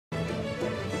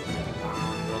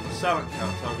silent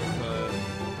cartographer,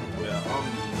 we're on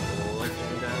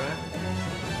legendary.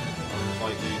 I'll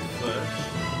fight you first.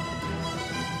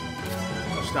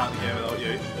 I'll start the game without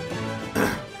you.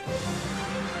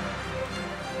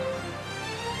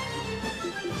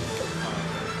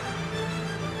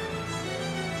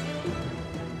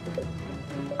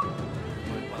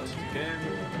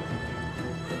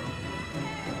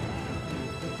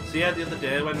 So yeah, the other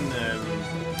day when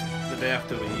the day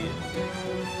after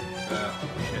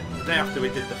we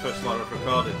did the first lot of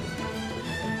recording,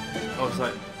 I was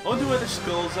like, I wonder where the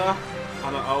skulls are,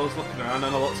 and I was looking around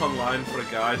and I looked online for a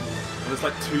guide, and there's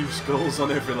like 2 skulls on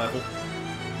every level.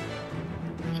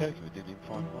 Joking, we didn't even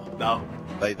find one. No.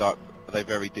 Are they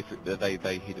very different? They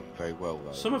hid them very well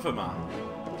though. Some of them are.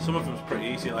 Some of them's pretty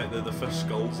easy, like the first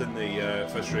skulls in the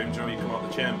first room. Do you know when you come out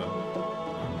the chamber?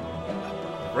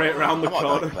 Right round the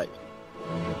corner.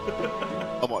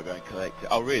 I might go and collect it.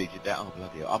 I really did that. Oh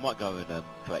bloody hell! I might go and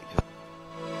collect it.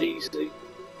 Easy.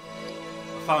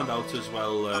 I found out as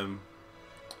well.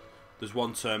 There's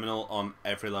 1 terminal on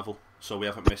every level, so we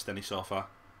haven't missed any so far.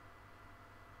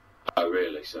 Oh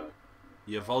really? So.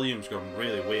 Your volume's gone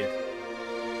really weird.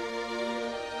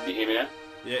 You hear me now?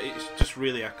 Yeah, it's just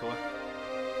really echoey.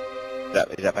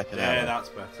 Is that better now? Yeah, that's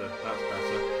better. That's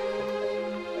better.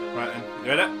 Right then, you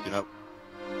ready? You know.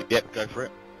 Yep, go for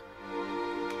it.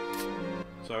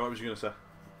 Sorry, what was you going to say?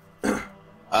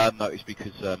 No, it's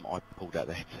because I pulled out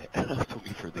the headset. I took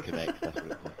me through the connect, that's what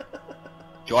it was.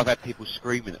 So I've had people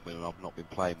screaming at me when I've not been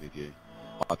playing with you.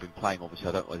 I've been playing,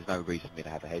 obviously, there's no reason for me to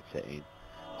have a headset in.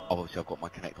 Obviously I've got my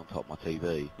connect on top of my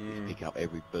TV. It's picking up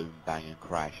every boom, bang and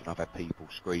crash, and I've had people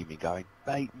screaming, going,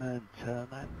 Bateman, turn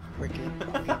that freaking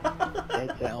fucking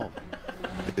headset off.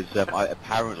 Because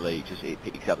apparently it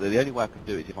picks up. The only way I can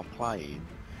do it is if I'm playing,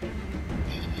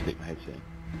 is just to stick my headset in.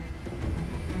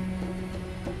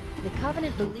 The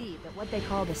Covenant believe that what they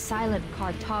call the silent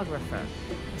cartographer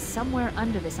is somewhere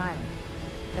under this island.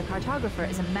 The cartographer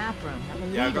is a map room that will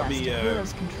lead us to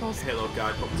Halo's control center. Halo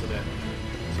guide up today.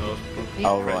 So,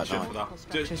 right, for that.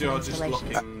 Just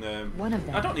looking.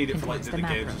 I don't need it for like the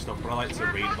games and stuff, but I like to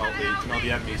read about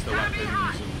the enemies, the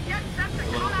weapons, and the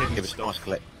little hidden stuff. Nice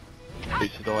collect.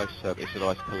 It's a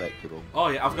nice collectible. Oh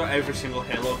yeah, I've got every single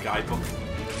Halo guidebook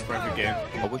for every game.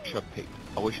 I wish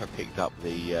I picked up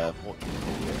the what do you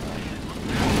call it?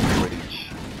 British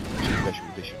special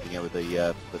edition thing with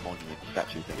the monument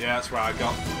statue thing. Yeah, that's what I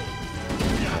got.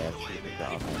 Yeah, I should have picked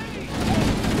that up.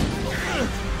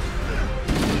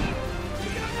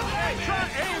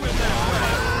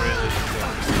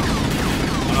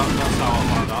 That's how I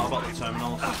found out about the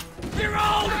terminals. You're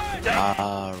old!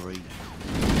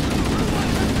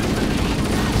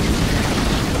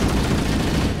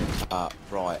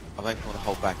 Right, I don't want to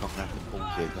hold back, I'm going to have to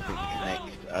pause it. I think the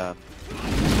Connect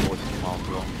voice command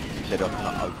wrong. You said I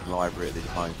can't open library at this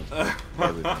moment.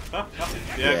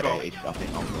 Yeah, go on. I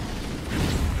think I'm wrong.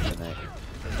 Connect.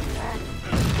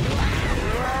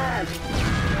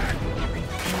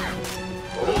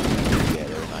 Yeah,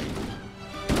 they're enabled.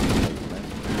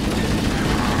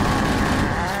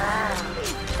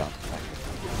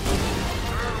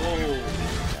 Oh,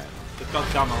 the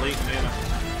goddamn elite mana.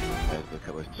 Look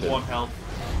at those 1 health.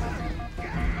 I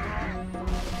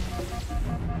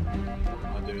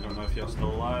don't know if you're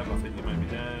still alive. I think you might be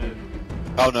dead.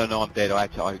 Oh no, I'm dead. I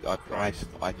had to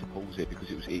pause it because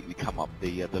it come up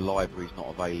the library's not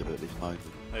available at this moment.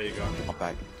 There you go. I'm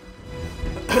back.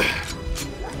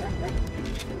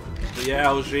 But yeah,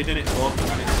 I was reading it up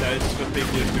and it says for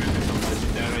people who are doing this on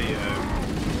Legendary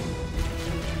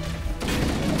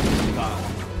that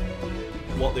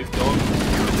what they've done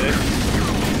with this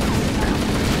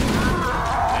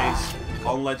is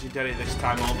on Legendary this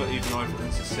time over, even though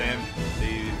everything's the same,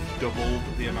 they've doubled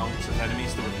the amount of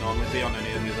enemies that would normally be on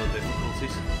any of the other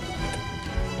difficulties.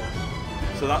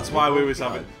 So that's why we was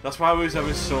having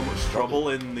so much trouble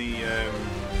in the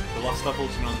last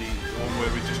levels, you know, the one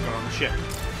where we just got on the ship.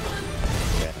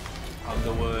 Yeah. And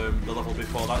the level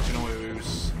before that, you know, where we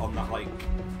was on that like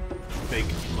big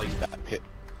That pit.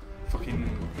 fucking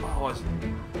what was it?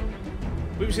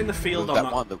 We was in the field Was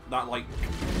on that like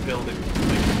building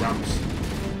big ramps.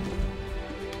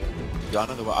 Yeah, I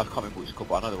know the one. I can't remember what it's called,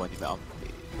 but I know the one you met on.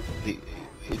 It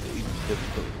was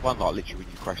the one like literally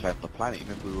when you crash land on the planet. You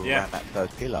remember we were around that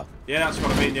first pillar. Yeah, that's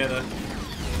what I mean. Yeah,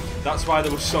 that's why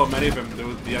there were so many of them.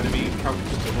 The enemy count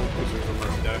was double because it was on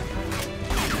Legendary.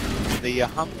 The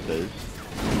hunters,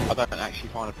 I don't actually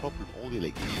find a problem. All the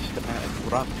elites, it's just the amount of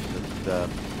grunts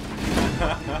and. I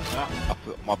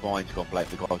thought my mind's gone blank.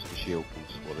 The guys with the shield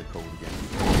calls, what they're called again.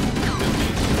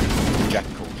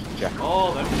 Jackals.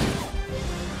 Oh, them.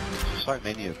 There's so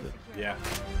many of them. Yeah.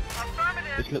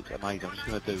 This looks amazing. I'm just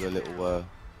going to do a little, if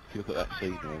you look at that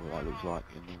scene there, what that looks like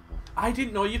in normal. I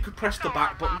didn't know you could press the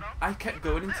back button. I kept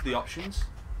going into the options.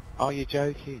 Oh, you're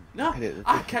joking? No, Look at it,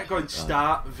 I kept going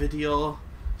start, video,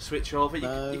 switch over. You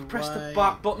can press the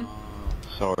back button. Oh,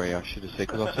 sorry, I should have said,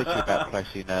 because I said to you about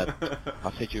pressing, I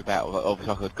said to you about,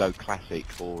 obviously I could go classic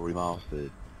or remastered.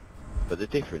 But the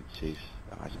difference is,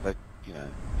 I suppose, you know,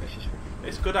 it's just...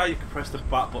 It's good how you can press the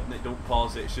back button, it don't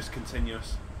pause it, it's just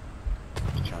continuous.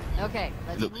 Okay,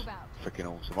 let's it looks move out. freaking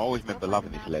awesome. I always remember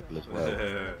loving this level as well.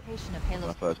 Location of When I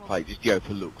Halo's first played, just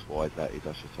for looks wise that is,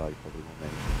 I should say, probably more than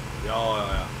anything.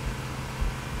 Yeah.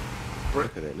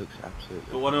 Look at it, it looks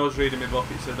absolutely... But when I was reading my book,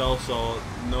 it said also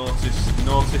notice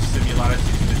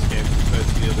similarities in this game compared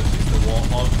to the others. Is the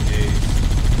Warthog is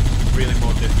really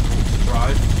more difficult to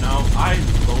drive. Now I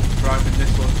love driving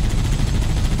this one.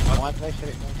 Why have they said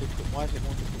it more difficult? Why is it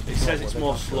more difficult? It says it's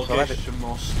more sluggish and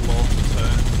more slow to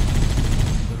turn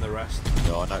than the rest.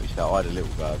 No, I noticed that. I had a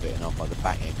little go of it, and I thought the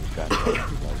back end was going slow.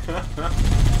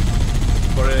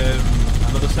 For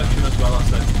another section as well, it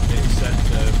said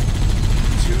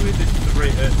 2 of the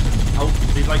 3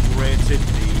 they like rated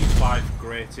the 5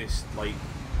 greatest, like,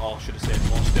 or should I say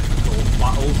most difficult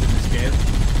battles in this game,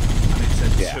 and it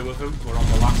said 2 of them were on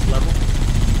the last level,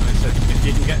 and it said if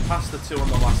you can get past the 2 on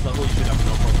the last level, you should have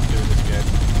no problem doing this game.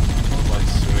 I was like,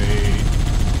 sweet.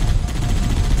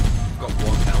 I've got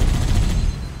 1 health.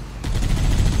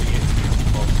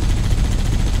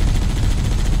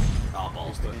 Oh,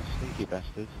 balls to it. Sneaky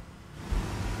bastards.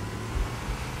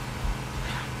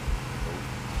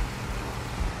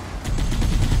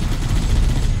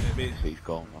 He's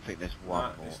gone. I think there's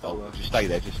one more. Oh, just stay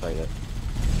there, Oh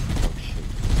shit.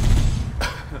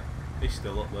 He's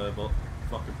still up there, but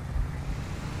fuck him.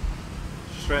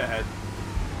 Straight ahead.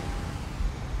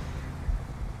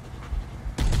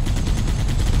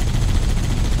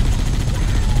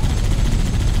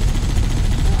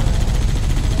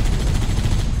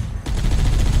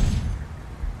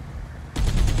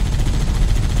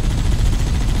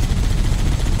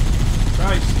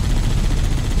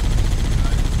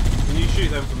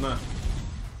 Them from there.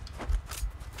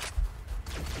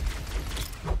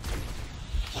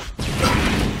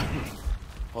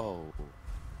 Oh.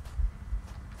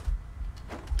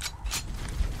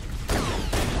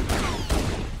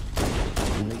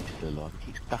 He's still alive. He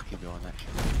keeps ducking behind that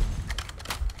shit.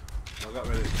 I got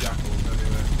rid of the jackals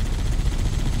anyway.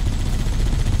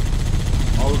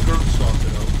 All the grunts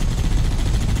sorted out.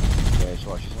 Yeah, so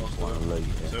I just lost one of the lead.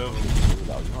 Yeah. 2 of them.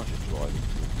 You might just drive into it.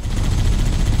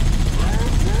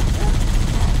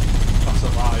 That's a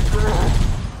lie.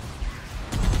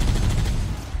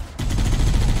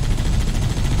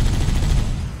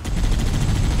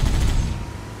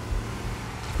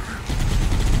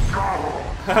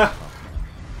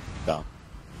 Done.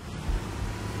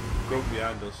 Grunt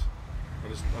behind us.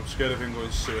 I'm scared of him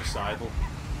going suicidal.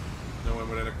 You know, when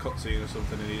we're in a cutscene or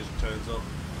something and he just turns up.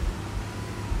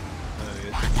 There he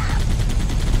is.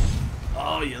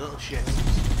 Oh, you little shit.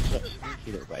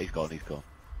 Sneaky little bit. He's gone.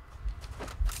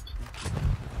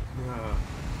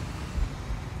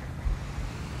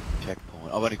 Checkpoint.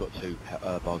 I've only got 2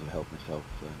 bars of health myself.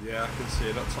 So. Yeah, I can see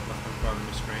it up top left hand corner of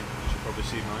my screen. You should probably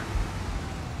see mine.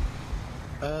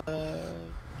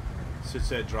 Should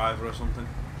say driver or something.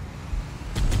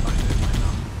 Might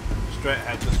not. Straight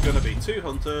ahead, there's going to be 2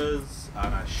 hunters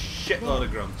and a shitload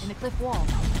of grunts. In the cliff wall.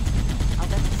 I'll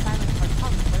bet the silent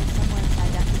cartographer is somewhere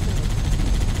inside that facility.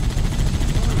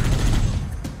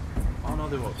 Oh no,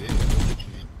 they won't be.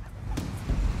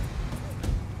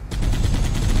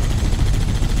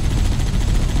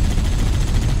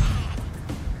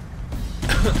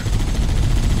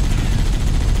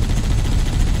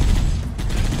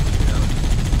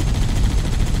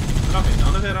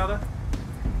 None of it, are there?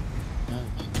 No.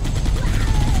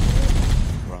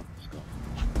 Run, it's gone.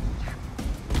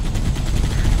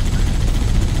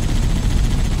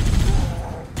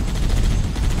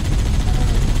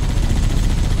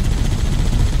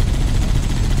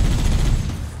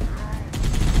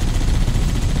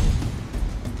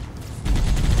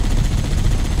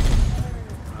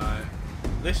 Right.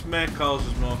 This may cause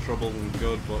us more trouble than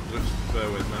good, but just bear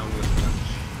with me. I'm going to...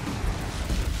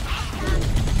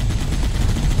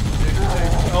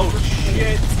 Oh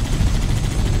shit!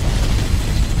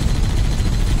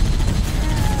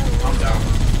 I'm down.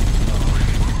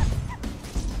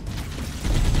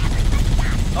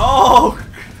 Oh!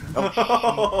 Oh shit,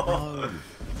 no.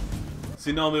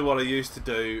 See, normally what I used to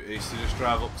do is to just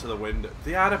drive up to the window.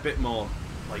 They had a bit more,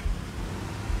 like,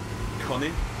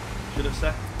 cunning, should I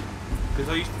say? Because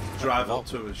I used to drive up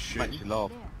to and shoot. Makes you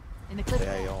laugh. In the cliff The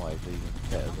wall. AI is even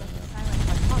better than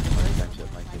cartographer is Thanks,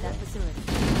 mate. at that facility.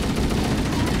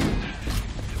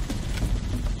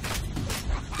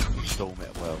 You storm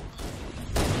it well.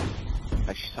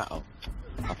 Actually, sat up.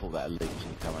 I thought that leak was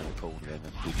going to come around the corner then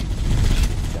and dig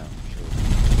it down, sure.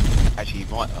 Actually, he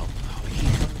might have. Oh,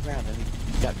 he's coming around and he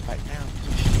ducks back down.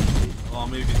 Well, I'll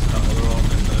move you to that other arm in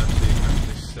there so you can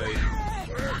actually see.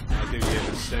 I'll give you an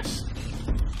assist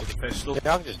with the pistol.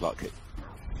 Yeah, I can just lock it.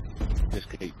 Just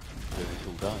keep doing this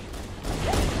all day.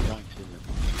 Thanks, isn't it?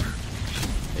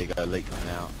 There you go, leak coming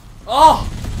out. Oh!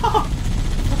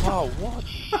 Oh, what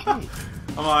shit?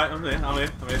 I'm alright, I'm here.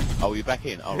 Oh, you're back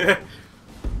in? Oh, Yeah.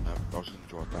 no, I was going to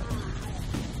drive back.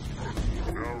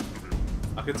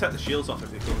 I can take the shields off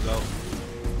if he comes out.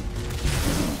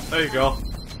 There you go.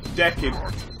 Deck him.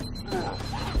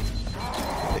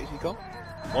 Is he gone?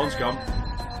 One's gone.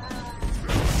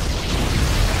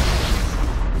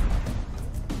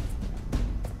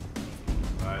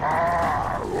 Right.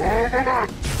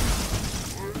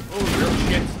 Oh, real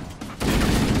shit.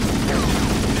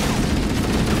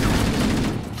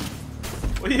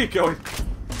 Where are you going?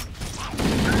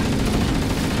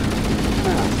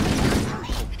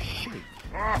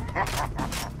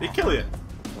 Did he kill you?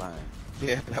 Plane.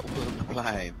 Yeah, but that wasn't the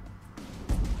plane.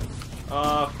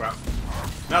 Oh crap.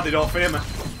 Now they don't fear me.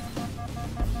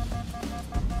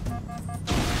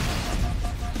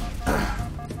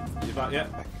 You back yet?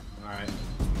 Alright.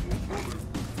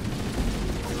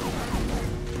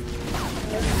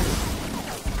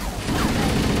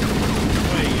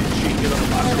 Wait, you cheeky little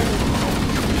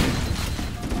bastard.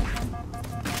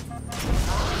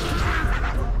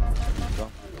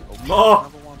 More!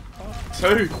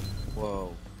 Two!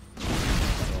 Whoa.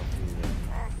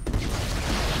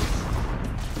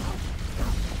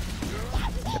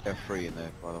 There are three in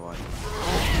there, by the way.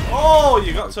 Oh,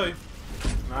 you got two.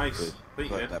 Nice. Good. Think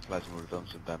you So did. that plasma would have done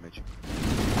some damage.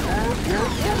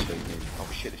 Oh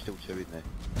shit, there's still two in there.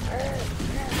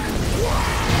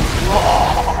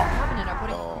 Covenant are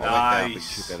putting... Oh, I went down, but you Nice.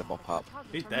 should better mop up.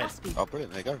 He's dead. Must be. Oh,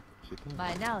 brilliant, there you go. Super. My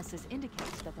analysis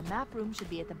indicates that the map room should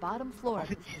be at the bottom floor. I of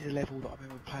think this this is a level that I've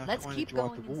been playing. Let's trying keep to drive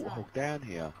going the water hog inside. down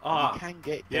here. Ah, You can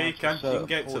get yeah, down you to a can. You can certain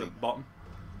get to the point. bottom.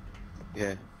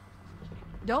 Yeah.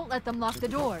 Don't let them lock the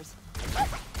doors.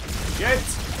 Get!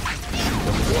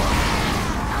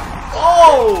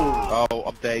 Oh! Oh,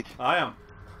 I'm dead. I am.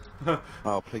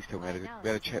 Oh, please tell me we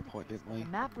had a checkpoint, didn't we? The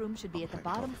map room should be at the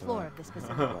bottom floor of this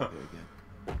facility. Right here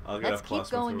again. I'll get Let's a keep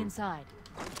plasma going through. inside.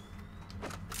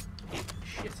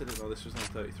 Shit, I didn't know this was on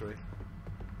 33.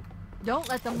 Don't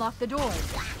let them lock the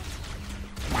doors.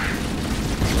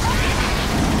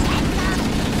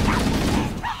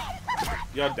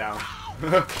 You're down.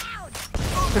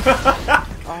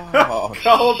 Oh,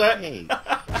 Called it. shit.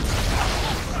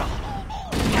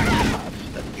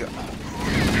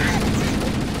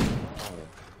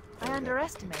 I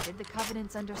underestimated the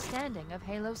Covenant's understanding of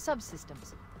Halo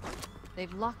subsystems.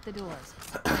 They've locked the doors,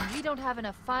 and we don't have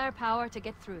enough firepower to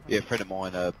get through them. Yeah, a friend of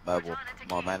mine, well,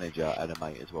 my manager and a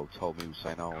mate as well, told me, he was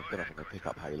saying, oh, I don't know if I'm going to pick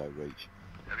up Halo Reach.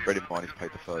 A friend of mine has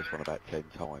played the first one about 10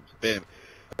 times.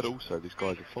 But also, this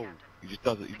guy's a fool. He just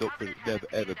doesn't, he's not been, never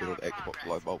ever been on Xbox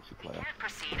Live multiplayer.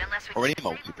 Or any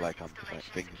multiplayer come to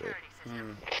think of it.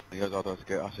 He goes, I'd like to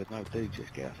get. I said, no, dude,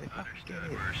 just get it. I said, fucking get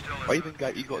it. I even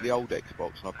got, you got the old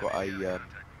Xbox, and I've got a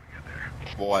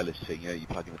wireless thing, you know, you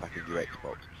plug in the back of your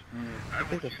Xbox. I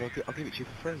said, I'll give it to you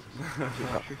for free.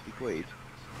 It's like 50 quid. You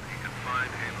can find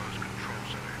Halo's control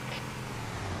center.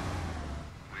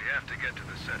 We have to get to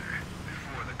the center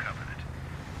before the Covenant.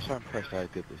 I'm so impressed how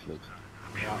good this looks.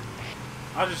 Yeah.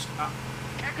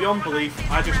 Beyond belief,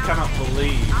 I just cannot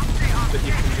believe that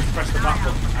you can just press the back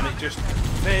button and it just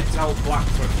fades out black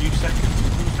for a few seconds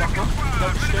and comes back on.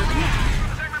 Don't disturb me.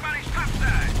 Everybody's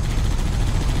topside.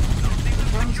 The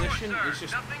transition is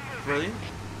just brilliant.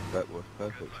 That was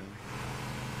perfect, yeah.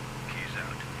 Keys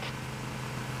out.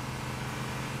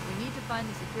 We need to find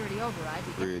the security override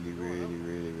to get Really, the door really, open.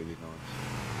 really, really nice.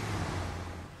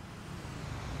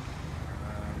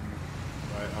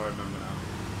 Right, I remember now.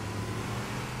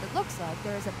 It looks like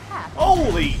there is a path.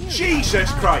 Holy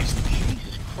Jesus Christ!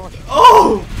 Jesus Christ,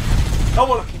 Oh! I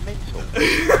want fucking mental.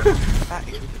 That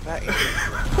is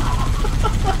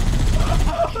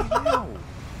fucking hell.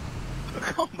 I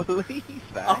can't believe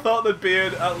that. I thought there'd be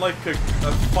like a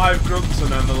 5 grunts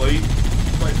and an elite,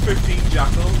 like 15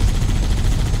 jackals.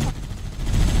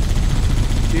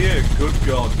 Dear good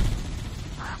God.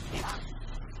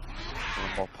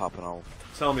 I'll mop up and I'll...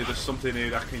 Tell me there's something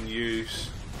here I can use.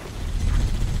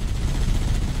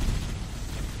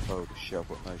 Oh, the shit, I've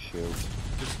got no shield.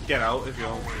 Just get out if you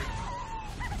want.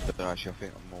 But actually, I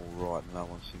think I'm all right. No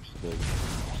one seems to be.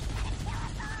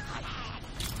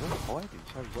 You're hiding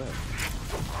so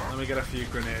well. Let me get a few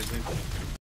grenades in.